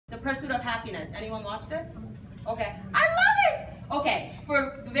Pursuit of Happiness. Anyone watched it? Okay. I love it! Okay,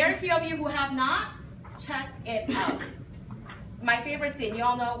 for the very few of you who have not, check it out. My favorite scene, you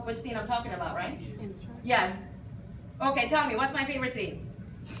all know which scene I'm talking about, right? Yes. Okay, tell me, what's my favorite scene?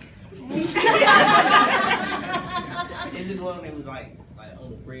 Is it the one that was like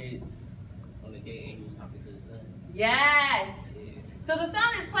on the bridge, on the gate, and he was talking to the son? Yes. Yeah. So the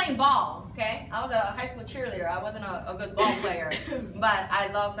son is playing ball, okay? I was a high school cheerleader. I wasn't a good ball player, but I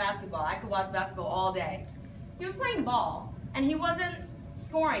love basketball. I could watch basketball all day. He was playing ball, and he wasn't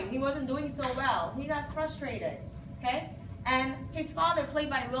scoring. He wasn't doing so well. He got frustrated, okay? And his father, played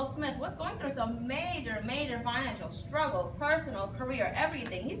by Will Smith, was going through some major financial struggle, personal, career,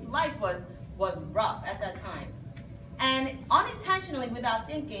 everything. His life was rough at that time. And unintentionally, without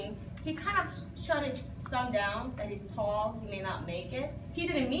thinking, he kind of shut his son down, that he's tall, he may not make it. He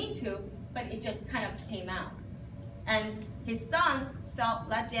didn't mean to, but it just kind of came out. And his son felt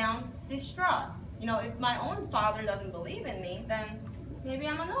let down, distraught. You know, if my own father doesn't believe in me, then maybe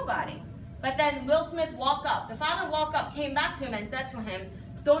I'm a nobody. But then Will Smith walked up. The father walked up, came back to him and said to him,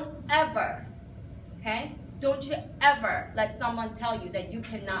 don't ever, okay? Don't you ever let someone tell you that you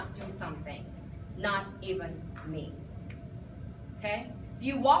cannot do something. Not even me, okay? If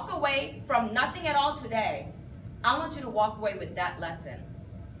you walk away from nothing at all today, I want you to walk away with that lesson.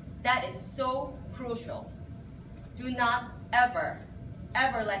 That is so crucial. Do not ever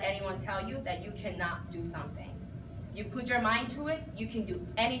let anyone tell you that you cannot do something. You put your mind to it, you can do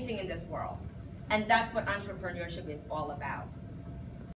anything in this world. And that's what entrepreneurship is all about.